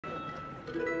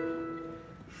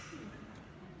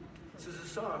This is a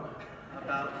song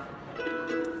about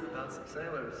some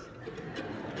sailors.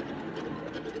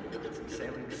 Some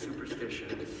sailing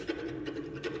superstitions.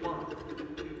 One,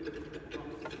 two,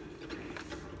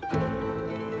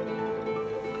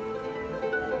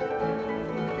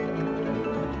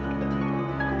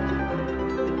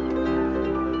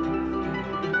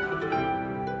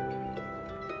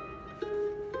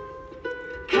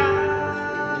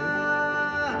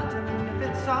 Captain, if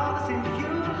it's all the same to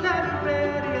you, let me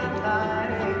ready a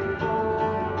life.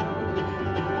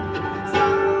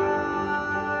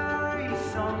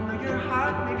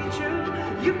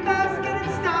 You best get it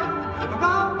stopped, or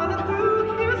I'll run it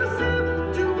through. Here's a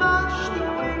sip to wash the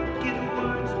wicked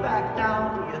words back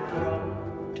down your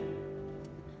throat.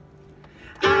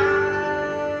 I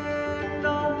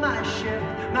know my ship,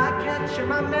 my catch, and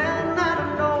my men. I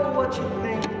don't know what you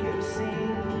think you've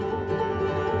seen.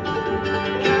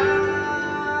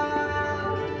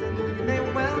 Captain, you may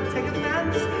well take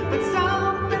offense, but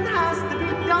something has to be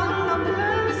done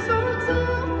nonetheless. So it's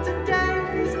up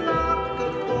today, these lock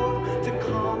of war to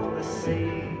calm the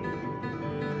sea.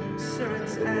 Sir,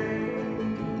 it's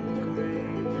angry,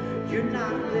 you're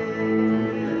not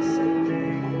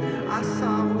listening. I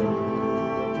saw a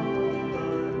woman,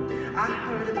 I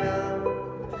heard a bell.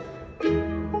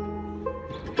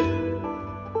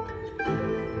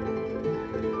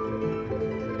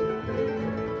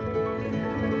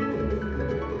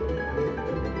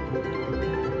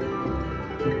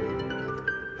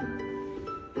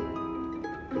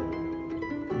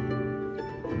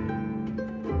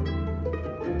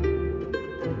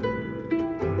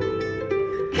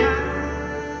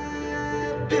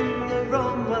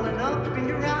 Welling up in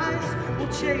your eyes will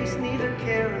chase neither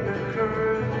care nor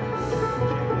curse,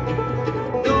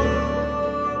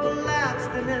 nor will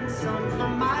abstinence sun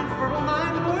from my fertile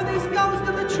mind, or this ghost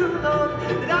of the true love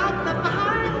that I've left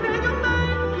behind. May your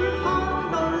mind grieve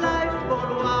home, no lifeboat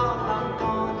while I'm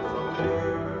gone from her.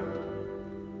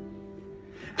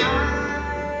 I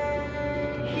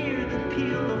hear the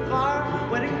peal of our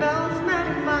wedding bells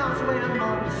many miles away, a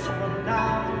month from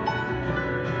now.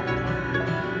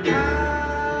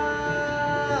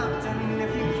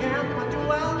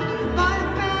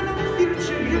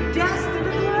 You're destined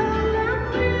to dwell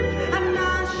and breathe and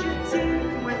gnash your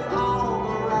teeth with all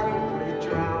the lightly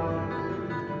drowned.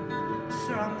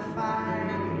 Sir, I'm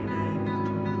fighting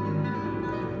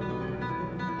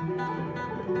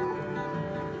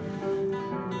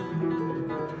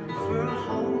for a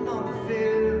home on the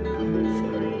fields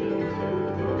green,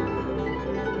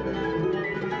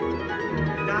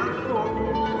 not for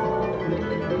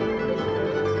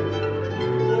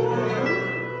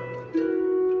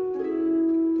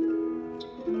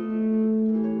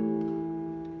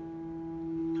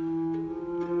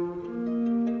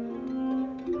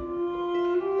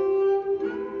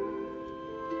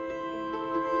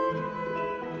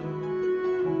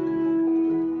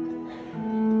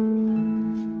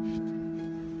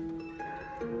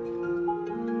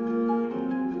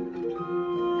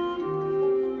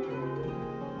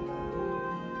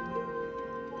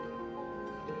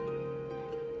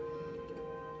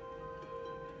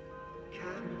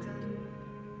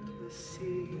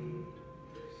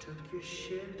took your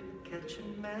ship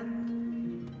catching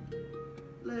men,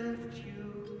 left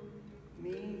you,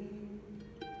 me,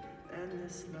 and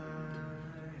this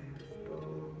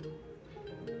lifeboat.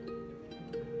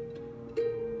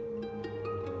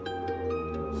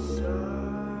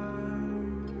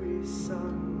 Sorry,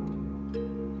 son,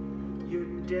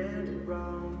 you're dead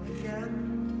wrong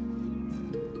again.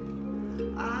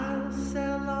 I'll say